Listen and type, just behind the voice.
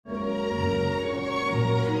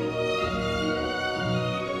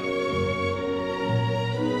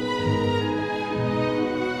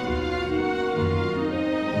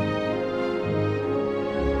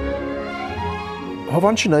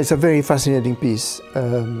Khovanshchina is a very fascinating piece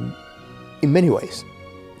in many ways,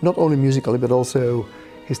 not only musically but also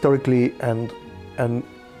historically, and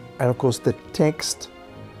of course the text,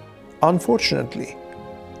 unfortunately,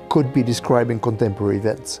 could be describing contemporary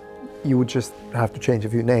events. You would just have to change a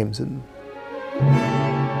few names and...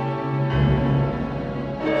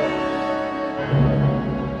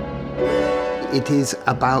 It is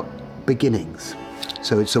about beginnings.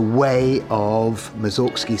 So it's a way of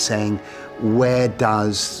Mussorgsky saying, where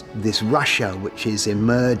does this Russia, which is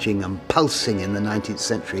emerging and pulsing in the 19th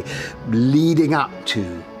century, leading up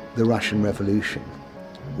to the Russian Revolution,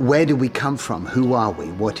 where do we come from? Who are we?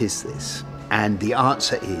 What is this? And the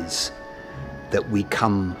answer is that we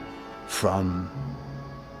come from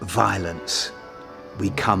violence, we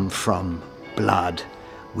come from blood,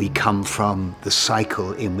 we come from the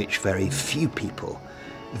cycle in which very few people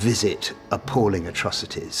visit appalling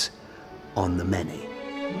atrocities on the many.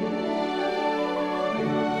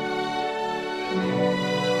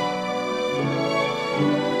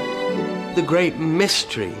 The great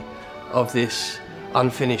mystery of this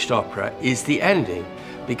unfinished opera is the ending,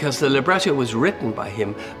 because the libretto was written by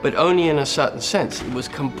him, but only in a certain sense. It was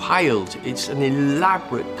compiled. It's an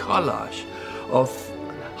elaborate collage of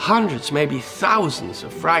hundreds, maybe thousands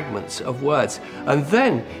of fragments of words, and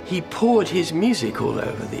then he poured his music all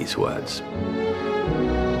over these words.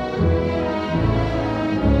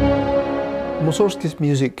 Mussorgsky's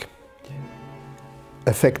music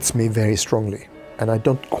affects me very strongly, and I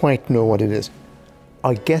don't quite know what it is.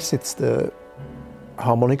 I guess it's the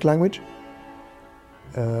harmonic language.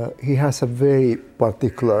 He has a very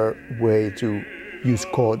particular way to use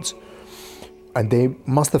chords, and they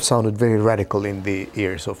must have sounded very radical in the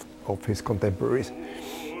ears of his contemporaries.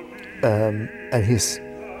 And his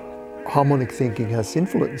harmonic thinking has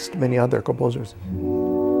influenced many other composers.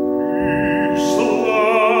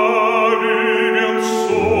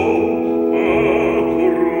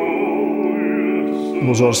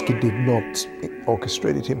 Mussorgsky did not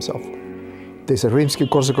orchestrate it himself. There's a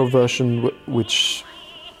Rimsky-Korsakov version which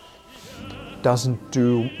doesn't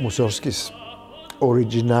do Mussorgsky's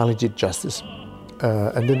originality justice.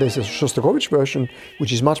 And then there's a Shostakovitch version,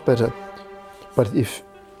 which is much better. But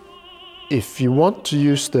if you want to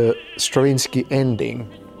use the Stravinsky ending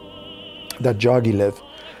that Djagilev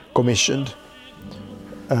commissioned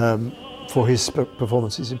for his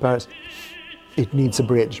performances in Paris, it needs a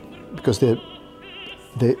bridge, because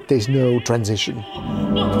there's no transition.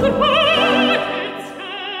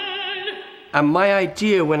 And my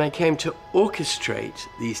idea when I came to orchestrate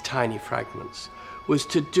these tiny fragments was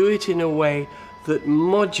to do it in a way that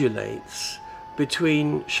modulates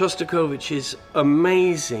between Shostakovich's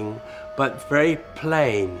amazing but very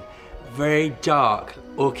plain, very dark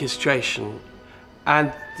orchestration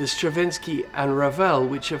and the Stravinsky and Ravel,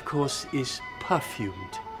 which of course is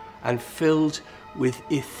perfumed and filled with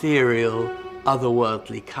ethereal,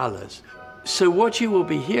 otherworldly colors. So what you will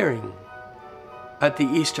be hearing at the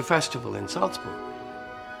Easter Festival in Salzburg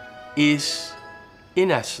is, in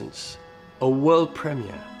essence, a world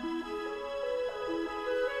premiere.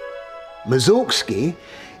 Mussorgsky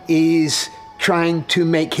is trying to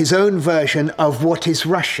make his own version of what is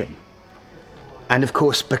Russian. And of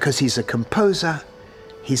course, because he's a composer,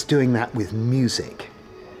 he's doing that with music.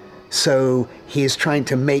 So he is trying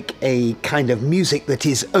to make a kind of music that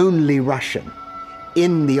is only Russian.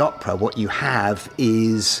 In the opera, what you have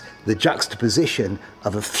is the juxtaposition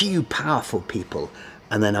of a few powerful people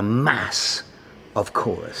and then a mass of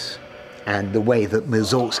chorus. And the way that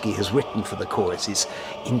Mussorgsky has written for the chorus is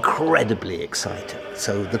incredibly exciting.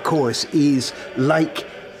 So the chorus is like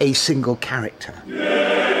a single character.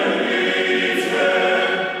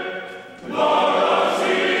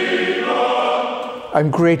 I'm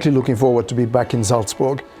greatly looking forward to be back in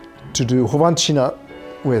Salzburg to do Khovanshchina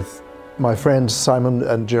with my friends Simon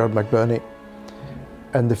and Gerard McBurney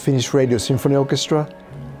and the Finnish Radio Symphony Orchestra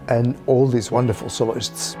and all these wonderful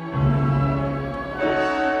soloists.